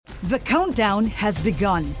The countdown has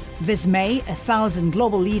begun. This May, 1,000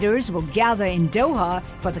 global leaders will gather in Doha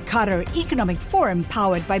for the Qatar Economic Forum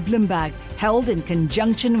powered by Bloomberg, held in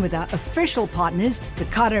conjunction with our official partners, the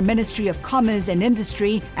Qatar Ministry of Commerce and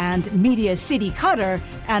Industry and Media City Qatar,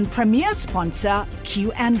 and premier sponsor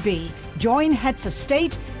QNB. Join heads of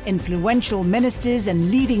state, influential ministers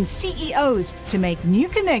and leading CEOs to make new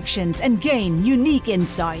connections and gain unique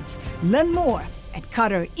insights. Learn more at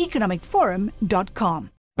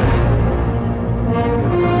QatarEconomicForum.com.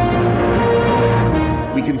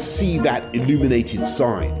 We can see that illuminated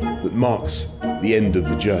sign that marks the end of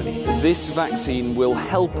the journey. This vaccine will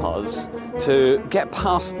help us to get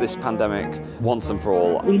past this pandemic once and for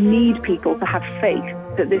all. We need people to have faith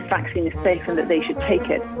that this vaccine is safe and that they should take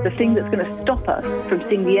it. The thing that's going to stop us from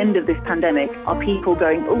seeing the end of this pandemic are people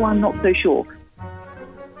going, oh, I'm not so sure.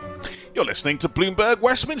 You're listening to Bloomberg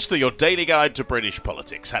Westminster, your daily guide to British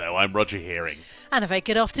politics. Hello, I'm Roger Hearing. And a very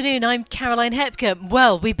good afternoon, I'm Caroline Hepker.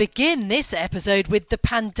 Well, we begin this episode with the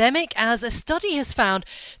pandemic, as a study has found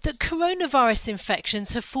that coronavirus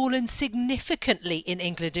infections have fallen significantly in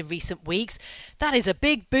England in recent weeks. That is a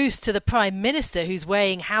big boost to the Prime Minister, who's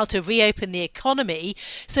weighing how to reopen the economy.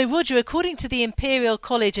 So, Roger, according to the Imperial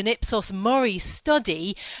College and Ipsos Mori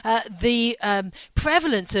study, the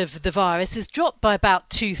prevalence of the virus has dropped by about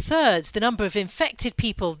 2/3. The number of infected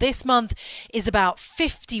people this month is about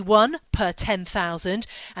 51 per 10,000,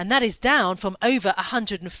 and that is down from over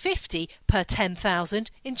 150 per 10,000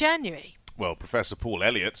 in January. Well, Professor Paul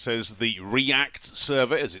Elliott says the REACT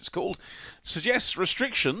survey, as it's called, suggests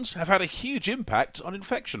restrictions have had a huge impact on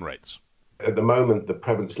infection rates. At the moment, the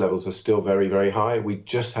prevalence levels are still very, very high. We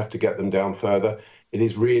just have to get them down further. It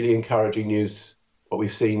is really encouraging news, what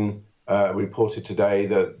we've seen reported today,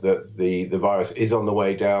 that the virus is on the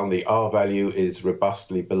way down. The R value is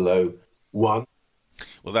robustly below 1.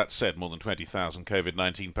 Well, that said, more than 20,000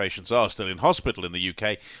 COVID-19 patients are still in hospital in the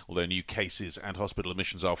UK. Although new cases and hospital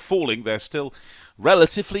admissions are falling, they're still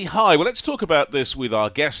relatively high. Well, let's talk about this with our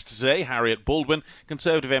guest today, Harriet Baldwin,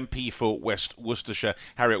 Conservative MP for West Worcestershire.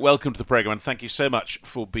 Harriet, welcome to the programme, and thank you so much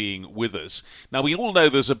for being with us. Now, we all know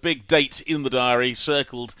there's a big date in the diary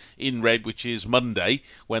circled in red, which is Monday,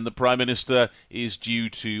 when the Prime Minister is due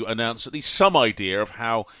to announce at least some idea of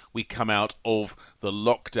how we come out of the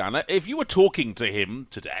lockdown. Now, if you were talking to him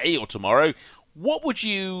today or tomorrow, what would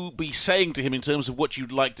you be saying to him in terms of what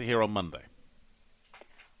you'd like to hear on Monday?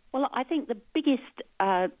 Well, I think the biggest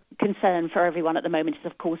concern for everyone at the moment is,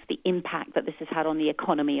 of course, the impact that this has had on the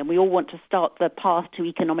economy. And we all want to start the path to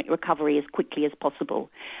economic recovery as quickly as possible.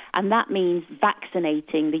 And that means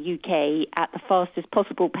vaccinating the UK at the fastest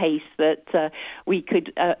possible pace that we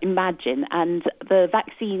could imagine. And the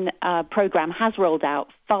vaccine programme has rolled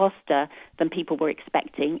out faster than people were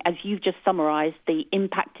expecting. As you've just summarised, the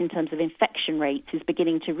impact in terms of infection rates is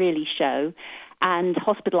beginning to really show, and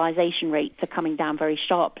hospitalisation rates are coming down very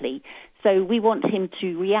sharply. So we want him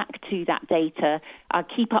to react to that data,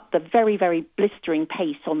 keep up the very, very blistering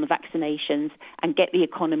pace on the vaccinations, and get the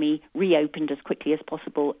economy reopened as quickly as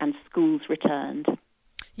possible and schools returned.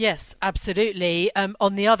 Yes, absolutely.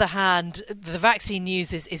 On the other hand, the vaccine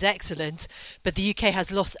news is excellent, but the UK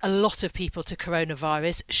has lost a lot of people to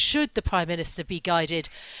coronavirus. Should the Prime Minister be guided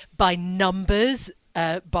by numbers,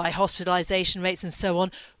 by hospitalisation rates and so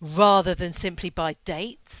on, rather than simply by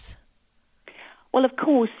dates? Well, of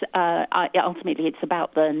course, ultimately it's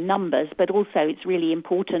about the numbers, but also it's really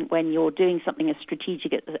important when you're doing something as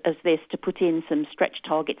strategic as this to put in some stretch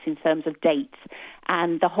targets in terms of dates.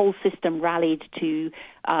 And the whole system rallied to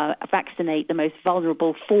vaccinate the most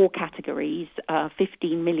vulnerable 4 categories,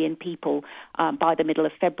 15 million people by the middle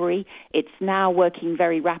of February. It's now working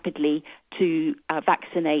very rapidly to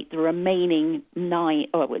vaccinate the remaining 9,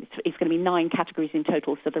 it's going to be 9 categories in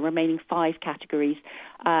total, so the remaining 5 categories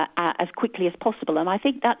as quickly as possible. And I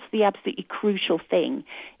think that's the absolutely crucial thing,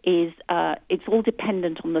 is it's all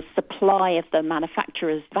dependent on the supply of the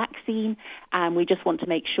manufacturer's vaccine, and we just want to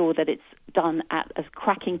make sure that it's done at as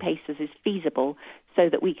cracking pace as is feasible so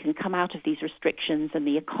that we can come out of these restrictions and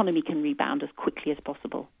the economy can rebound as quickly as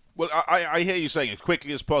possible. Well, I hear you saying as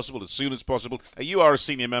quickly as possible, as soon as possible. You are a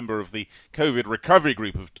senior member of the COVID recovery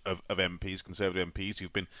group of MPs, Conservative MPs,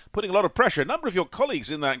 who've been putting a lot of pressure. A number of your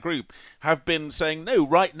colleagues in that group have been saying, no,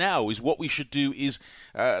 right now is what we should do is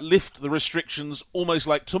lift the restrictions almost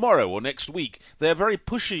like tomorrow or next week. They're very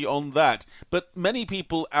pushy on that. But many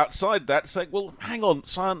people outside that say, well, hang on,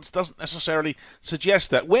 science doesn't necessarily suggest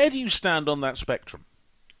that. Where do you stand on that spectrum?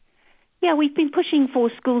 Yeah, we've been pushing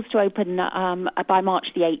for schools to open by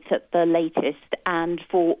March the 8th at the latest, and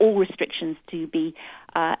for all restrictions to be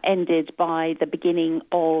ended by the beginning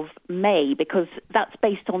of May, because that's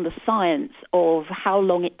based on the science of how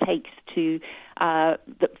long it takes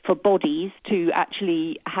for bodies to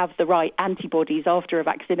actually have the right antibodies after a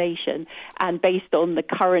vaccination, and based on the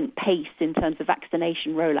current pace in terms of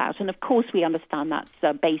vaccination rollout. And of course we understand that's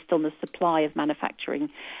based on the supply of manufacturing,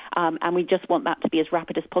 and we just want that to be as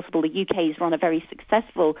rapid as possible. The UK has run a very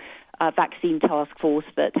successful vaccine task force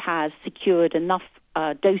that has secured enough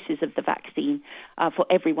doses of the vaccine for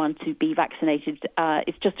everyone to be vaccinated.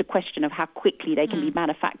 It's just a question of how quickly they can be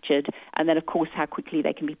manufactured, and then, of course, how quickly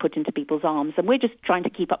they can be put into people's arms. And we're just trying to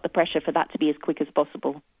keep up the pressure for that to be as quick as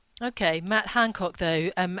possible. OK, Matt Hancock,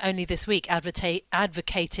 though, only this week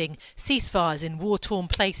advocating ceasefires in war-torn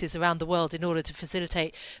places around the world in order to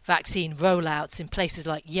facilitate vaccine rollouts in places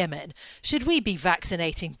like Yemen. Should we be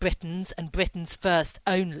vaccinating Britons and Britons first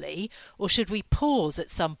only, or should we pause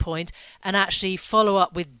at some point and actually follow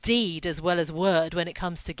up with deed as well as word when it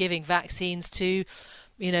comes to giving vaccines to,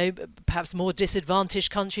 perhaps more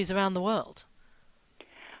disadvantaged countries around the world?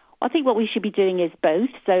 I think what we should be doing is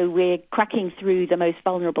both. So we're cracking through the most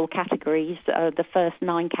vulnerable categories, the first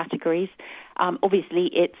 9 categories.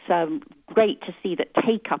 Obviously, it's great to see that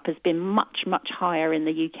take-up has been much, much higher in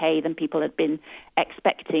the UK than people had been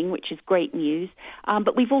expecting, which is great news.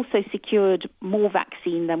 But we've also secured more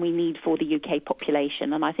vaccine than we need for the UK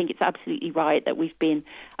population. And I think it's absolutely right that we've been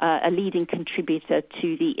a leading contributor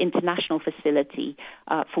to the international facility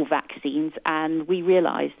for vaccines. And we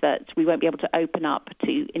realise that we won't be able to open up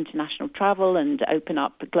to international travel and open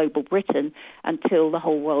up global Britain until the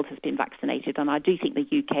whole world has been vaccinated. And I do think the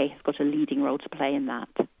UK has got a leading role to play in that.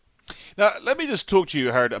 Now, let me just talk to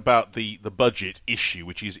you, Harriet, about the budget issue,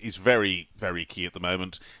 which is very, very key at the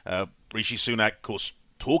moment. Rishi Sunak, of course,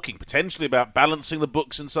 talking potentially about balancing the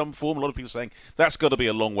books in some form. A lot of people saying that's got to be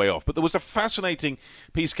a long way off. But there was a fascinating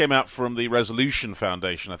piece came out from the Resolution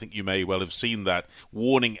Foundation. I think you may well have seen that,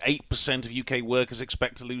 warning 8% of UK workers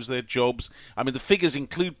expect to lose their jobs. I mean, the figures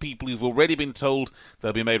include people who've already been told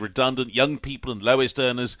they'll be made redundant, young people and lowest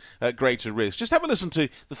earners at greater risk. Just have a listen to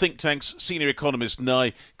the think tank's senior economist,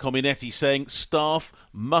 Nye Cominetti, saying staff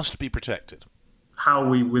must be protected. How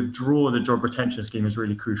we withdraw the job retention scheme is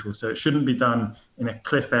really crucial. So it shouldn't be done in a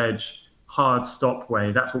cliff edge, hard stop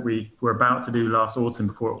way. That's what we were about to do last autumn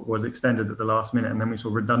before it was extended at the last minute, and then we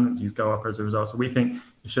saw redundancies go up as a result. So we think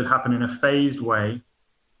it should happen in a phased way.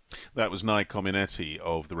 That was Nye Cominetti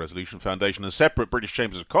of the Resolution Foundation. A separate British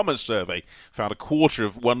Chambers of Commerce survey found a quarter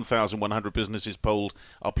of 1,100 businesses polled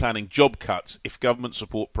are planning job cuts if government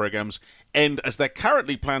support programmes end as they're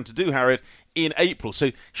currently planned to do, Harriet, in April.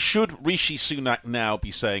 So should Rishi Sunak now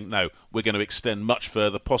be saying, no, we're going to extend much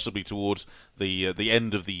further, possibly towards the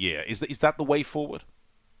end of the year? Is that the way forward?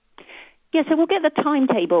 Yeah, so we'll get the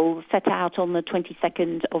timetable set out on the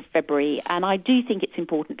 22nd of February, and I do think it's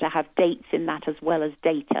important to have dates in that as well as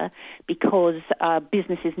data, because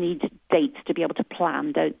businesses need dates to be able to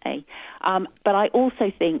plan, don't they? But I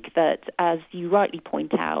also think that, as you rightly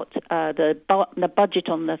point out, the budget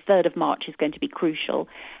on the 3rd of March is going to be crucial.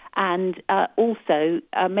 And also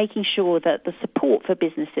making sure that the support for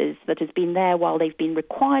businesses that has been there while they've been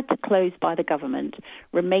required to close by the government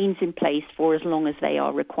remains in place for as long as they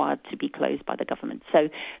are required to be closed by the government. So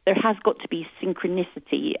there has got to be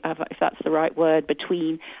synchronicity, if that's the right word,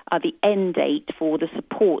 between the end date for the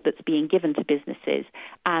support that's being given to businesses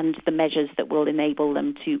and the measures that will enable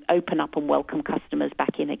them to open up and welcome customers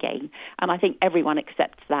back in again. And I think everyone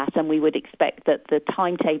accepts that, and we would expect that the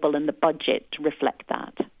timetable and the budget reflect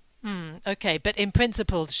that. OK, but in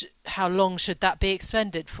principle, how long should that be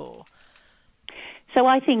expended for? So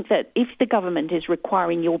I think that if the government is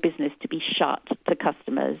requiring your business to be shut to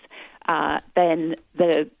customers, then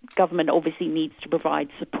the government obviously needs to provide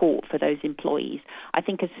support for those employees. I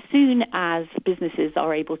think as soon as businesses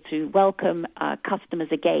are able to welcome customers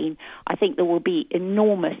again, I think there will be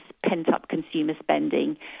enormous pent-up consumer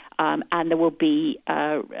spending, and there will be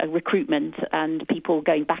recruitment and people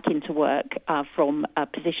going back into work from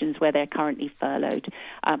positions where they're currently furloughed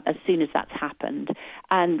as soon as that's happened.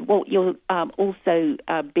 And what you're also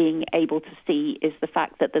being able to see is the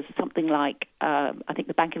fact that there's something like, I think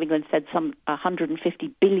the Bank of England said some £150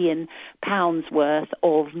 billion worth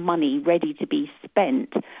of money ready to be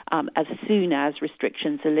spent as soon as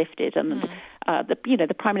restrictions are lifted. And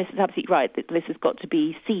the Prime Minister is absolutely right that this has got to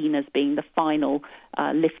be seen as being the final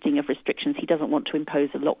lifting of restrictions. He doesn't want to impose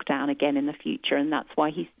a lockdown again in the future, and that's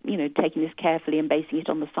why he's taking this carefully and basing it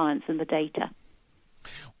on the science and the data.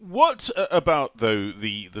 What about, though,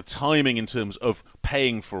 the timing in terms of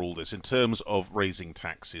paying for all this, in terms of raising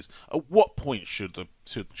taxes? At what point should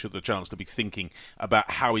the Chancellor be thinking about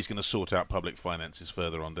how he's going to sort out public finances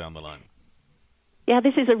further on down the line? Yeah,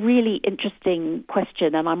 this is a really interesting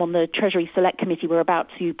question, and I'm on the Treasury Select Committee. We're about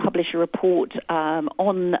to publish a report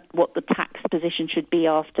on what the tax position should be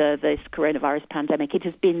after this coronavirus pandemic. It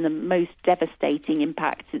has been the most devastating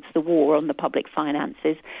impact since the war on the public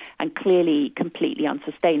finances, and clearly completely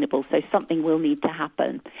unsustainable, so something will need to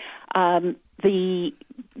happen. The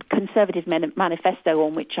Conservative manifesto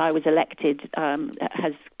on which I was elected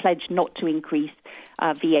has pledged not to increase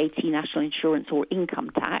VAT, national insurance or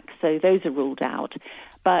income tax, so those are ruled out.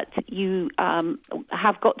 But you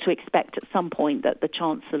have got to expect at some point that the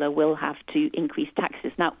Chancellor will have to increase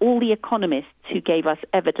taxes. Now, all the economists who gave us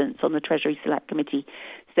evidence on the Treasury Select Committee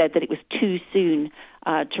said that it was too soon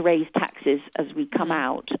to raise taxes as we come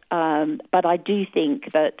out. But I do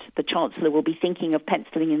think that the Chancellor will be thinking of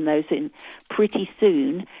penciling in those in pretty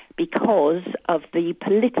soon because of the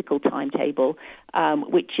political timetable,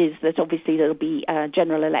 which is that obviously there'll be a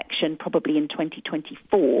general election probably in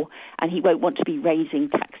 2024, and he won't want to be raising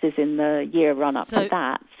taxes in the year run-up to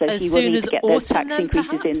that. So he will need to get those tax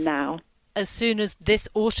increases in now. As soon as this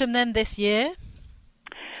autumn then, this year?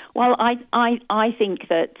 Well, I think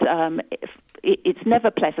that it's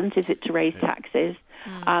never pleasant, is it, to raise taxes?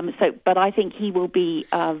 But I think he will be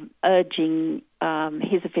urging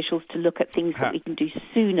his officials to look at things that we can do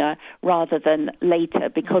sooner rather than later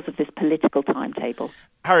because of this political timetable.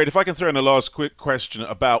 Harriet, if I can throw in a last quick question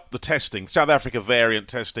about the testing. South Africa variant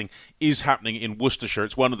testing is happening in Worcestershire.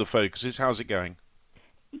 It's one of the focuses. How's it going?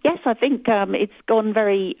 Yes, I think it's gone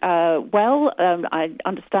very well. I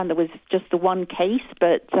understand there was just the one case,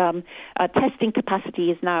 but testing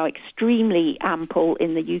capacity is now extremely ample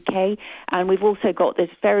in the UK, and we've also got this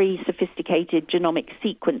very sophisticated genomic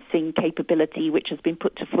sequencing capability, which has been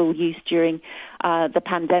put to full use during the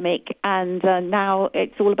pandemic, and now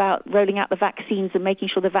it's all about rolling out the vaccines and making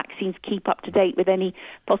sure the vaccines keep up to date with any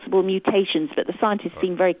possible mutations. But the scientists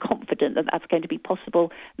seem very confident that that's going to be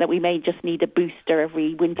possible, that we may just need a booster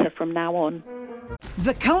every winter from now on.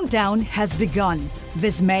 The countdown has begun.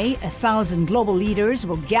 This May, 1,000 global leaders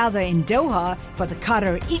will gather in Doha for the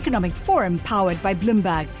Qatar Economic Forum powered by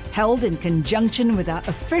Bloomberg, held in conjunction with our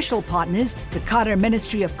official partners, the Qatar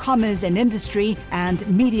Ministry of Commerce and Industry and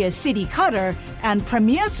Media City Qatar, and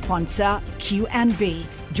premier sponsor Q&B.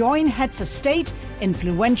 Join heads of state,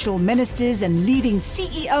 influential ministers and leading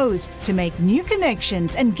CEOs to make new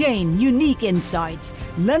connections and gain unique insights.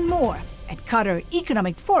 Learn more at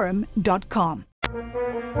QatarEconomicForum.com.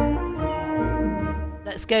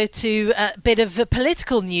 Let's go to a bit of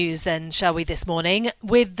political news then, shall we, this morning,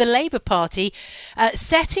 with the Labour Party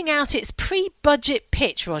setting out its pre-budget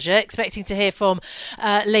pitch, Roger, expecting to hear from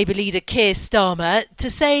Labour leader Keir Starmer, to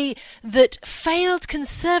say that failed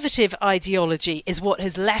Conservative ideology is what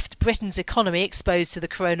has left Britain's economy exposed to the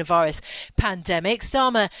coronavirus pandemic.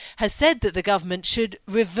 Starmer has said that the government should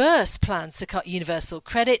reverse plans to cut universal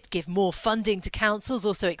credit, give more funding to councils,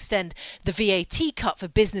 also extend the VAT cut for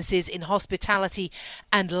businesses in hospitality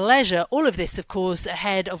and leisure. All of this, of course,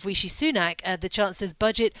 ahead of Rishi Sunak, the Chancellor's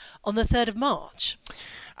budget on the 3rd of March.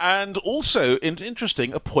 And also, an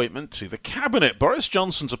interesting appointment to the Cabinet. Boris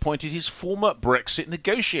Johnson's appointed his former Brexit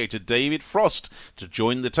negotiator, David Frost, to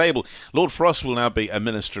join the table. Lord Frost will now be a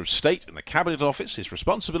Minister of State in the Cabinet Office. His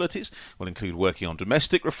responsibilities will include working on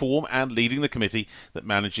domestic reform and leading the committee that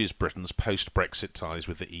manages Britain's post-Brexit ties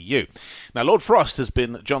with the EU. Now, Lord Frost has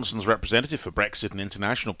been Johnson's representative for Brexit and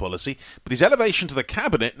international policy, but his elevation to the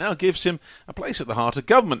Cabinet now gives him a place at the heart of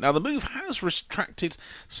government. Now, the move has attracted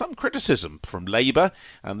some criticism from Labour,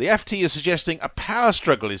 and the FT is suggesting a power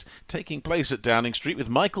struggle is taking place at Downing Street, with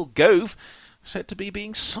Michael Gove said to be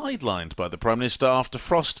being sidelined by the Prime Minister after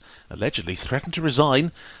Frost allegedly threatened to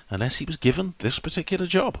resign unless he was given this particular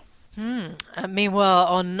job. Meanwhile,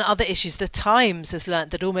 on other issues, The Times has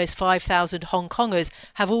learnt that almost 5,000 Hong Kongers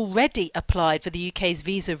have already applied for the UK's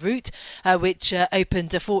visa route, which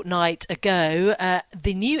opened a fortnight ago.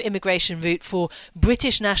 The new immigration route for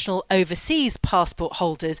British national overseas passport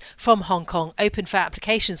holders from Hong Kong opened for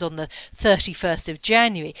applications on the 31st of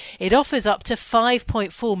January. It offers up to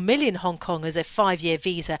 5.4 million Hong Kongers a 5-year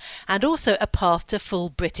visa and also a path to full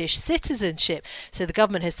British citizenship. So the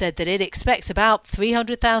government has said that it expects about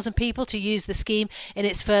 300,000 people to use the scheme in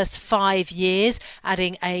its first 5 years,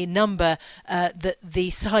 adding a number that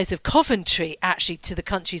the size of Coventry actually to the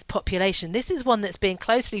country's population. This is one that's being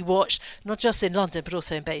closely watched, not just in London, but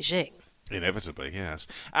also in Beijing. Inevitably, yes.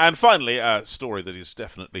 And finally, a story that is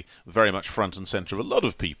definitely very much front and centre of a lot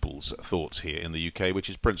of people's thoughts here in the UK, which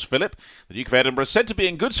is Prince Philip. The Duke of Edinburgh is said to be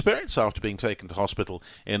in good spirits after being taken to hospital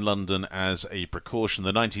in London as a precaution.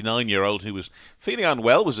 The 99-year-old who was feeling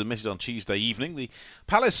unwell was admitted on Tuesday evening. The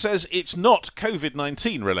palace says it's not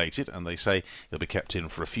COVID-19 related, and they say he'll be kept in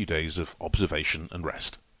for a few days of observation and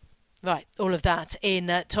rest. Right, all of that in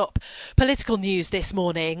top political news this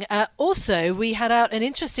morning. Also, we had out an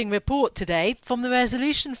interesting report today from the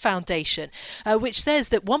Resolution Foundation, which says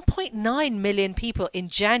that 1.9 million people in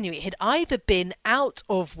January had either been out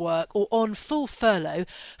of work or on full furlough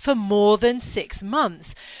for more than 6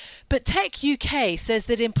 months. But Tech UK says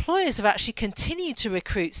that employers have actually continued to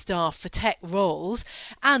recruit staff for tech roles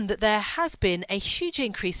and that there has been a huge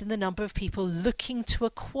increase in the number of people looking to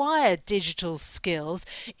acquire digital skills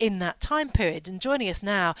in that time period. And joining us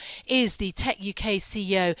now is the Tech UK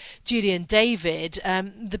CEO, Julian David,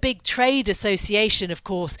 the big trade association, of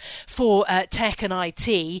course, for tech and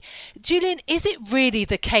IT. Julian, is it really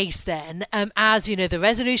the case then, as you know, the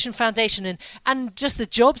Resolution Foundation and just the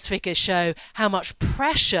jobs figures show how much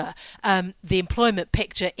pressure the employment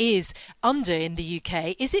picture is under in the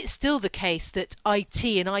UK? Is it still the case that IT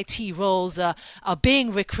and IT roles are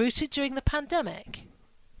being recruited during the pandemic?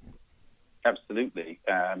 Absolutely,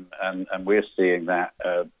 and we're seeing that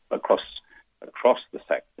across the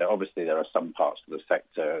sector. Obviously, there are some parts of the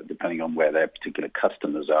sector, depending on where their particular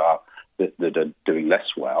customers are, that are doing less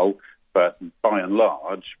well. But by and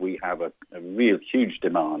large, we have a real huge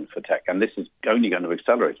demand for tech. And this is only going to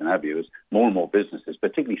accelerate, in our view, as more and more businesses,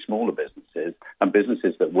 particularly smaller businesses and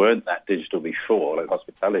businesses that weren't that digital before, like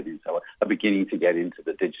hospitality and so on, are beginning to get into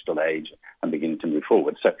the digital age and beginning to move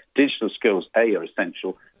forward. So digital skills, A, are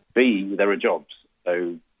essential. B, there are jobs.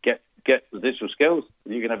 So get the digital skills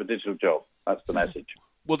and you can have a digital job. That's the message.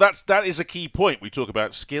 Well, that is a key point. We talk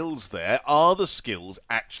about skills there. Are the skills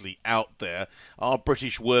actually out there? Are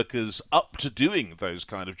British workers up to doing those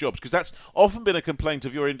kind of jobs? Because that's often been a complaint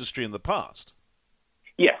of your industry in the past.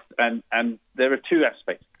 Yes, and there are two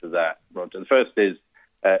aspects to that, Roger. The first is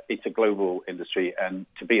it's a global industry, and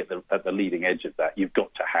to be at the leading edge of that, you've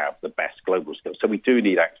got to have the best global skills. So we do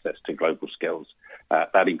need access to global skills.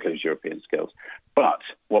 That includes European skills. But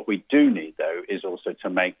what we do need, though, is also to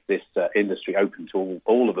make this industry open to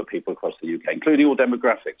all of the people across the UK, including all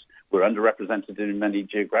demographics. We're underrepresented in many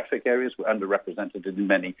geographic areas. We're underrepresented in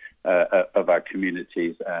many of our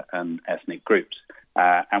communities and ethnic groups.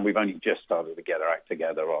 And we've only just started to get our act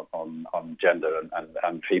together on gender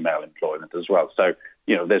and female employment as well. So,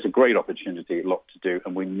 you know, there's a great opportunity, a lot to do,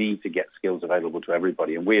 and we need to get skills available to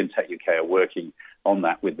everybody. And we in Tech UK are working on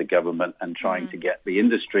that with the government and trying to get the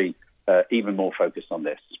industry even more focused on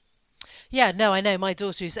this. Yeah, no, I know. My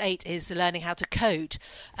daughter, who's 8, is learning how to code,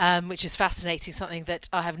 which is fascinating, something that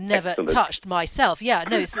I have never touched myself. Yeah,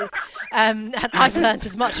 no, and I've learned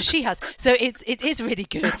as much as she has. So it is really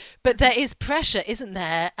good. But there is pressure, isn't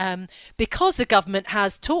there? Because the government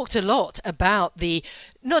has talked a lot about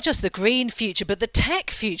not just the green future, but the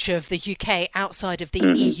tech future of the UK outside of the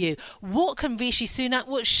EU. What can Rishi Sunak,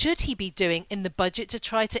 what should he be doing in the budget to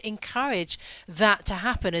try to encourage that to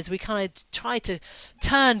happen as we kind of try to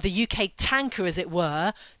turn the UK tanker, as it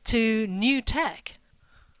were, to new tech?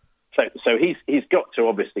 So he's got to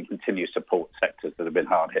obviously continue to support sectors that have been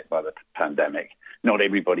hard hit by the pandemic. Not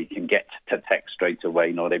everybody can get to tech straight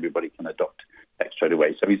away. Not everybody can adopt tech straight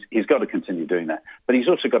away. So he's got to continue doing that. But he's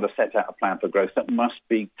also got to set out a plan for growth that must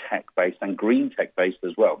be tech-based and green tech-based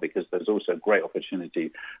as well, because there's also great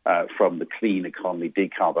opportunity from the clean economy,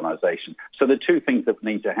 decarbonisation. So the two things that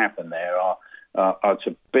need to happen there are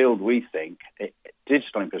to build, we think,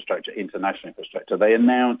 digital infrastructure, international infrastructure. They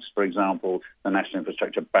announced, for example, the National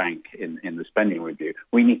Infrastructure Bank in the spending review.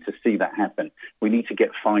 We need to see that happen. We need to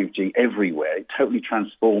get 5G everywhere. It totally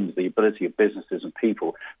transforms the ability of businesses and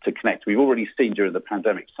people to connect. We've already seen during the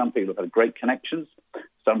pandemic, some people have had great connections.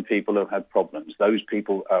 Some people have had problems. Those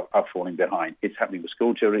people are falling behind. It's happening with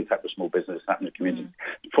school children, it's happening with small business, it's happening with communities.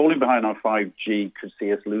 Falling behind on 5G could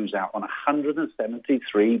see us lose out on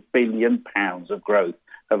 £173 billion of growth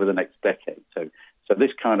over the next decade. So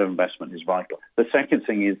this kind of investment is vital. The second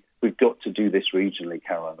thing is we've got to do this regionally,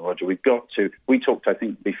 Caroline and Roger. We talked, I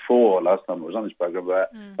think, before, last time I was on this programme,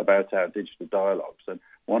 about our digital dialogues. And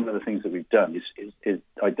one of the things that we've done is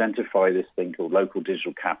identify this thing called local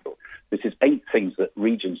digital capital. This is 8 things that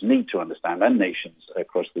regions need to understand, and nations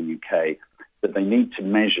across the UK, that they need to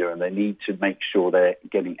measure and they need to make sure they're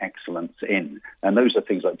getting excellence in. And those are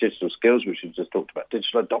things like digital skills, which we've just talked about,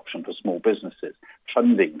 digital adoption for small businesses,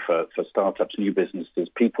 funding for startups, new businesses,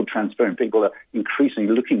 people transferring. People are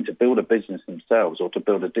increasingly looking to build a business themselves or to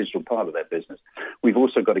build a digital part of their business. We've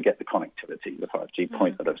also got to get the connectivity, the 5G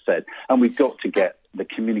point that I've said, and we've got to get the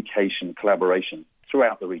communication, collaboration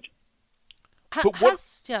throughout the region. Go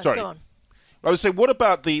on. I would say, what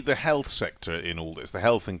about the health sector in all this, the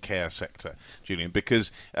health and care sector, Julian?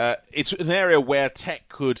 Because it's an area where tech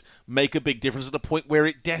could make a big difference at a point where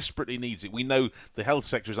it desperately needs it. We know the health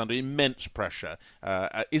sector is under immense pressure.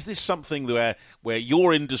 Is this something where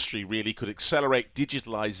your industry really could accelerate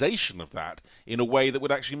digitalization of that in a way that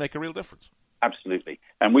would actually make a real difference? Absolutely.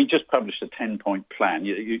 And we just published a 10-point plan.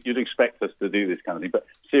 You'd expect us to do this kind of thing. But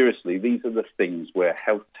seriously, these are the things where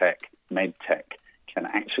health tech, med tech, can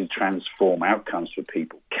actually transform outcomes for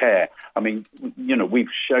people. Care. I mean, we've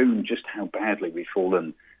shown just how badly we've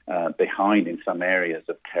fallen behind in some areas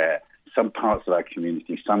of care. Some parts of our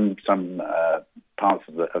community, some parts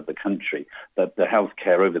of the country, that the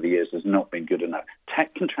healthcare over the years has not been good enough.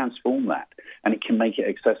 Tech can transform that, and it can make it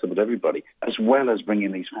accessible to everybody, as well as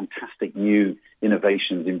bringing these fantastic new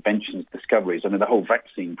innovations, inventions, discoveries. I mean, the whole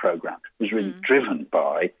vaccine program was really driven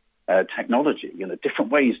by technology,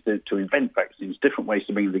 different ways to invent vaccines, different ways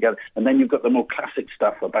to bring them together. And then you've got the more classic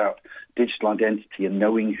stuff about digital identity and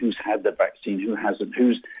knowing who's had the vaccine, who hasn't,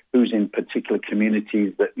 who's in particular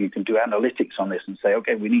communities, that you can do analytics on this and say,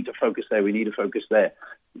 okay, we need to focus there, we need to focus there.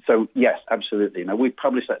 So, yes, absolutely. Now, we've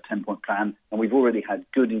published that 10-point plan, and we've already had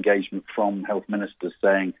good engagement from health ministers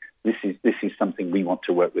saying this is something we want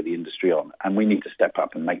to work with the industry on, and we need to step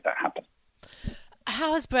up and make that happen.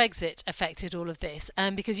 How has Brexit affected all of this?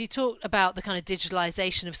 Because you talked about the kind of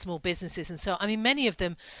digitalisation of small businesses and so on. I mean, many of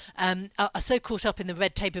them are so caught up in the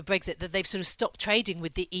red tape of Brexit that they've sort of stopped trading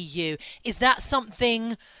with the EU. Is that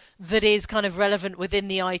something that is kind of relevant within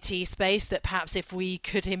the IT space, that perhaps if we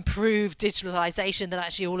could improve digitalisation, that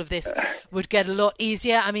actually all of this would get a lot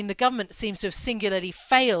easier? I mean, the government seems to have singularly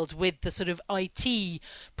failed with the sort of IT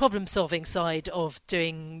problem-solving side of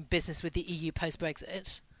doing business with the EU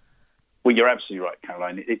post-Brexit. Well, you're absolutely right,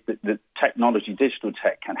 Caroline. The technology, digital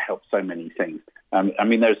tech, can help so many things. I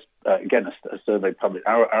mean, there's, again, a survey published.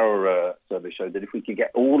 Our survey showed that if we could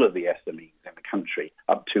get all of the SMEs in the country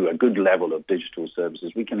up to a good level of digital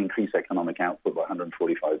services, we can increase economic output by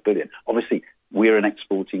 145 billion. Obviously, we're an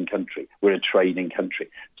exporting country. We're a trading country.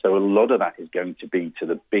 So a lot of that is going to be to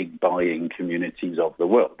the big buying communities of the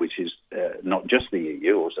world, which is not just the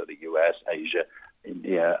EU, also the US, Asia,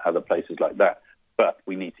 India, other places like that. But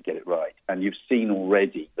we need to get it right. And you've seen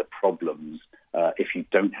already the problems if you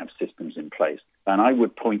don't have systems in place. And I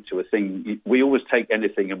would point to a thing. We always take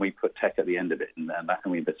anything and we put tech at the end of it. And that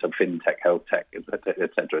can be bits of fintech, health tech, et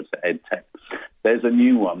cetera, ed tech. There's a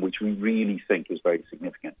new one which we really think is very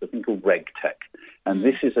significant, a thing called reg tech. And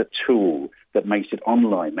this is a tool that makes it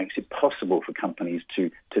online, makes it possible for companies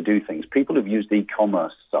to do things. People who've used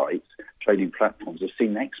e-commerce sites, trading platforms, have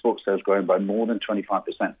seen export sales growing by more than 25%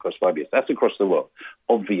 across 5 years. That's across the world.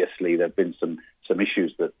 Obviously, there have been some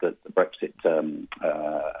issues that the Brexit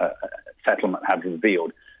settlement have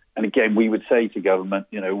revealed. And again, we would say to government,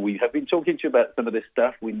 we have been talking to you about some of this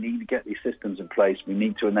stuff. We need to get these systems in place. We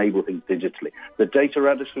need to enable things digitally. The data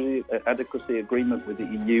adequacy agreement with the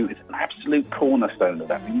EU is an absolute cornerstone of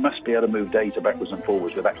that. We must be able to move data backwards and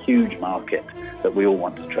forwards with that huge market that we all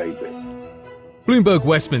want to trade with. Bloomberg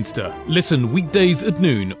Westminster. Listen weekdays at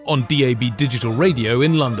noon on DAB Digital Radio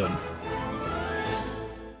in London.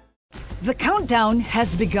 The countdown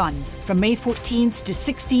has begun. From May 14th to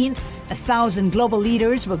 16th, 1,000 global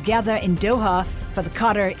leaders will gather in Doha for the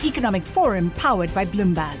Qatar Economic Forum powered by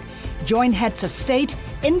Bloomberg. Join heads of state,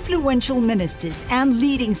 influential ministers, and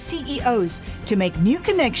leading CEOs to make new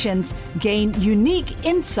connections, gain unique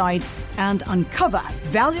insights, and uncover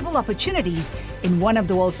valuable opportunities in one of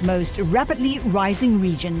the world's most rapidly rising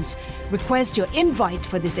regions. Request your invite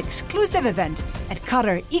for this exclusive event at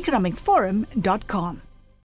QatarEconomicForum.com.